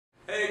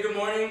good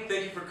morning.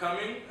 Thank you for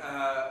coming.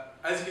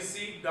 As you can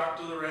see,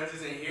 Dr. Lorenz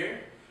isn't here,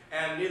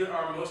 and neither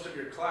are most of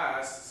your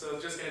class, so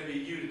it's just going to be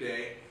you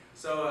today.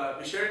 So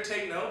be sure to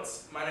take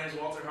notes. My name is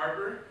Walter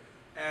Harper,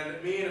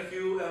 and me and a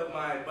few of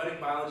my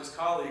budding biologist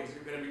colleagues are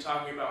going to be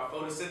talking about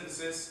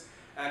photosynthesis,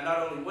 and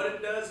not only what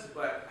it does,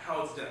 but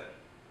how it's done.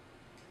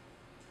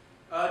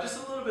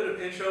 Just a little bit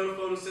of intro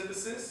to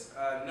photosynthesis.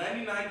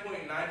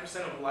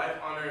 99.9% of life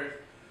on Earth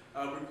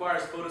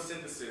requires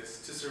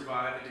photosynthesis to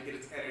survive and to get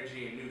its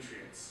energy and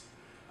nutrients.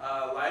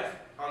 Life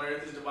on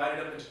Earth is divided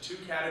up into two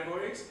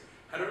categories,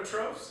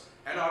 heterotrophs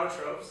and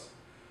autotrophs.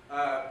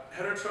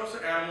 Heterotrophs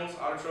are animals,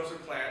 autotrophs are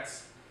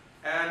plants,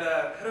 and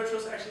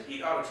heterotrophs actually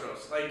eat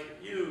autotrophs, like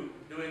you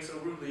doing so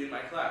rudely in my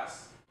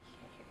class.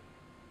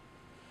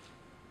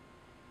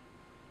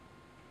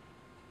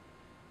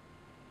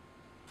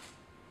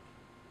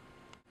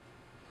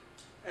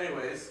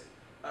 Anyways,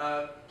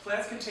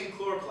 plants contain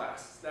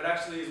chloroplasts. That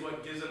actually is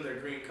what gives them their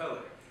green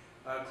color.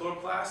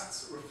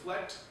 Chloroplasts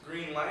reflect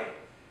green light,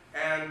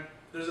 and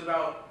there's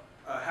about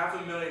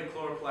 500,000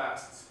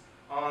 chloroplasts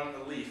on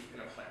a leaf in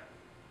a plant.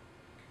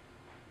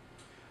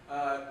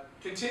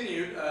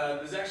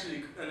 There's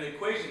actually an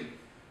equation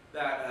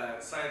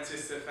that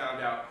scientists have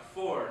found out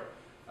for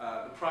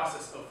the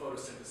process of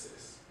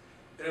photosynthesis.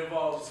 It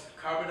involves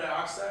carbon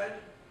dioxide,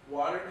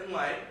 water, and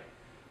light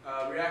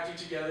reacting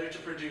together to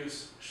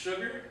produce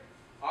sugar,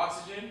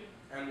 oxygen,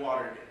 and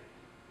water again.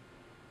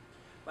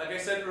 Like I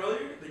said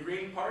earlier, the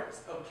green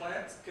parts of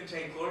plants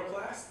contain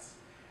chloroplasts,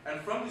 and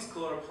from these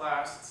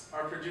chloroplasts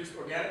are produced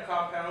organic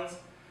compounds,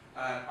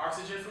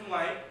 oxygen from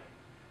light,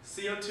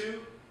 CO2,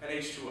 and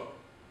H2O.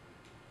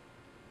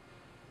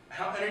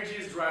 How energy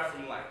is derived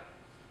from light.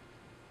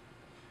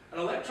 An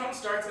electron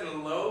starts in a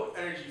low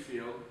energy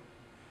field.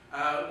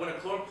 When a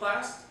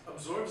chloroplast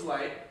absorbs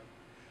light,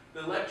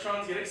 the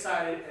electrons get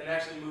excited and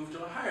actually move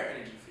to a higher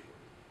energy field.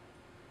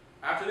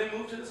 After they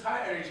move to this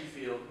high energy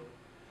field,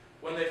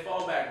 when they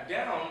fall back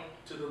down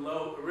to the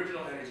low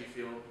original energy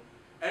field,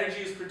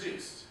 energy is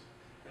produced.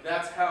 And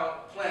that's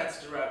how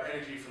plants derive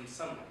energy from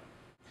sunlight.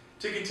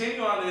 To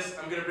continue on this,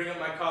 I'm going to bring up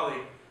my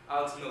colleague,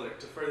 Alex Miller,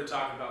 to further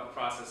talk about the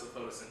process of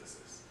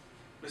photosynthesis.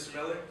 Mr.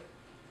 Miller?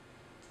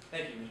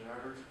 Thank you, Mr.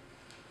 Harper.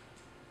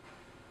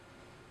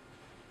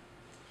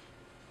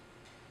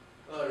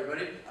 Hello,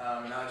 everybody.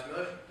 I'm Alex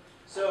Miller.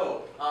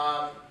 So,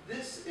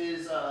 this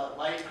is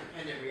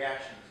light-dependent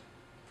reactions.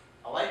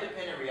 A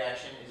light-dependent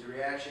reaction is a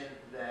reaction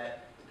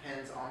that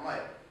depends on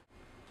light.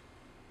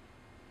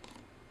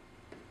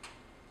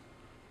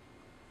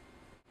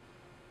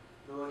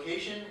 The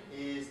location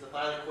is the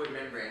thylakoid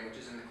membrane, which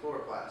is in the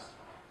chloroplast.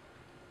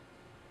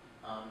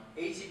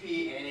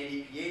 ATP and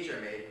NADPH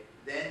are made,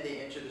 then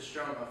they enter the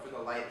stroma for the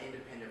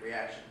light-independent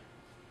reaction.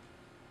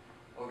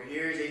 Over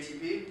here is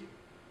ATP,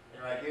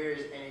 and right here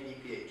is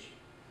NADPH.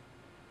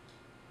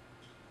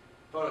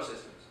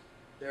 Photosystems.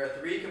 There are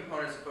three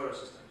components of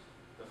photosystems.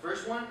 The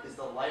first one is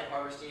the light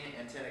harvesting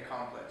antenna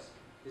complex.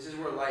 This is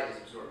where light is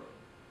absorbed.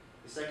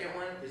 The second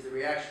one is the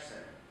reaction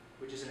center,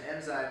 which is an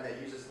enzyme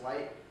that uses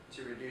light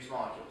to reduce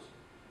molecules.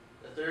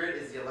 The third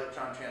is the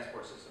electron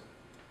transport system.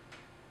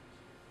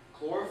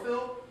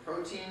 Chlorophyll,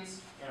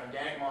 proteins, and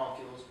organic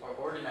molecules are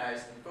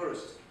organized in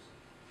photosystems.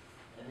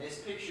 And this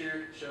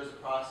picture shows the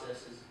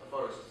processes of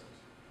photosystems.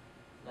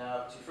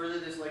 Now, to further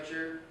this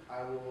lecture,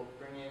 I will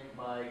bring in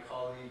my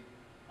colleague,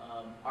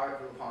 Art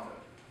Villapando.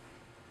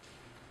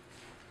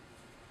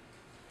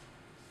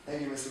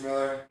 Thank you, Mr.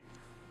 Miller.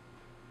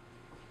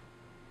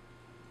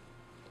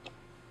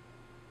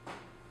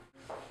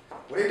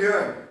 What are you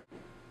doing?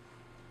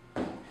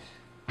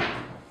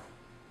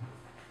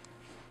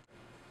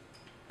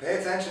 Pay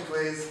attention,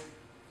 please.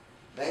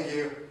 Thank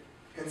you.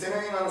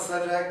 Continuing on the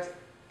subject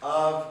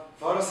of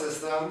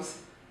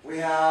photosystems,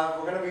 we're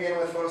going to begin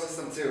with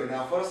photosystem 2.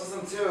 Now,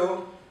 photosystem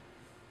 2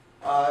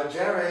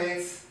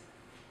 generates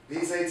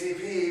these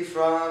ATP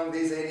from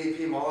these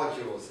ADP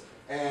molecules.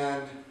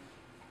 And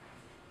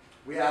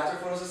after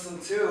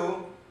photosystem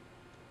 2,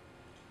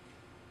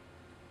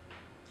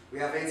 we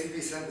have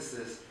ATP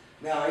synthesis.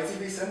 Now,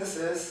 ATP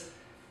synthesis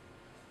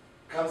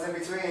comes in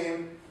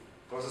between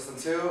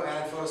photosystem 2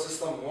 and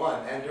photosystem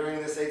 1. And during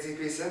this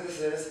ATP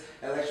synthesis,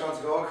 electrons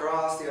go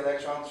across the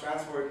electron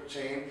transport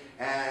chain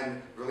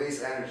and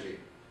release energy.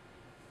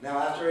 Now,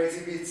 after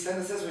ATP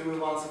synthesis, we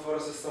move on to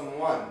photosystem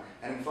 1.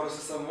 And in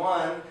photosystem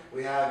 1,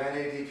 we have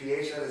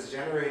NADPH that is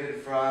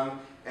generated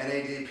from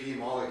NADP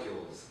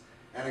molecules.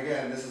 And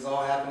again, this is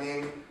all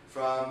happening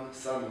from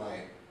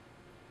sunlight.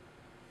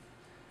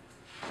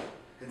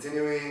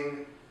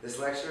 Continuing this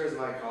lecture is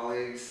my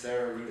colleague,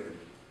 Sarah Rudin.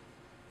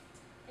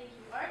 Thank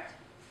you, Art.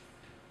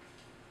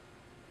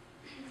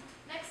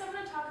 Next, I'm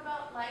going to talk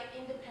about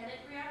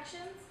light-independent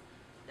reactions.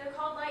 They're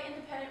called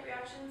light-independent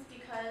reactions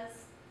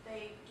because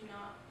they do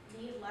not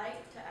need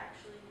light to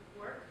actually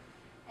work,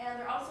 and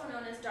they're also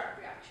known as dark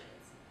reactions.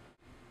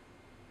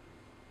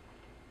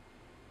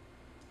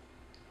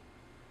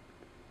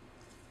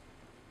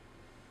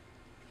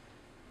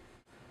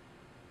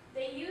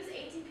 They use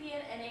ATP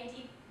and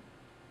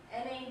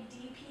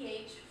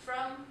NADPH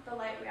from the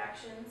light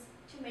reactions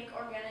to make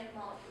organic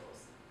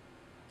molecules.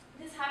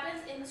 This happens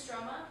in the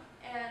stroma,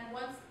 and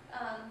once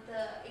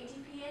the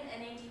ATP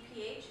and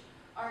NADPH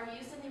are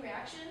used in the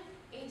reaction,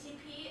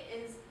 ATP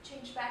is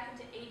changed back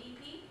into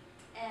ADP,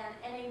 and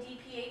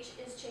NADPH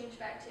is changed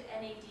back to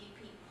NADP+.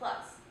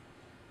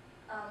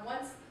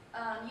 Once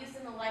used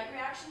in the light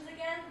reactions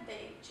again,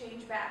 they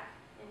change back,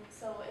 and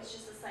so it's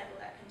just a cycle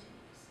that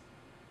continues.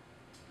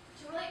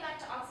 To relate back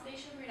to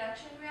oxidation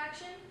reduction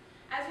reaction,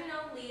 as we know,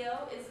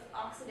 LEO is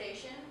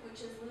oxidation, which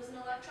is lose an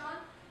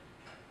electron,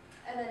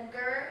 and then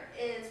GR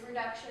is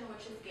reduction,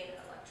 which is gain an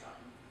electron.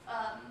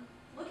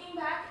 Looking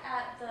back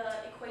at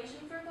the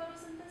equation for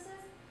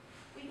photosynthesis,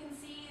 we can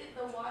see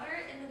the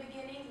water in the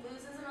beginning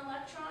loses an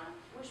electron,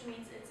 which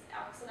means it's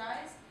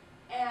oxidized,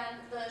 and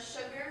the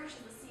sugar, which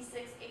is the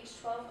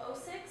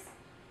C6H12O6,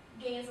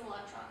 gains an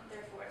electron,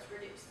 therefore it's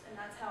reduced, and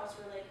that's how it's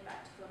related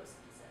back to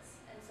photosynthesis.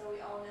 And so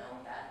we all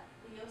know that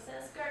Leo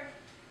says GR.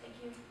 Thank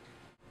you.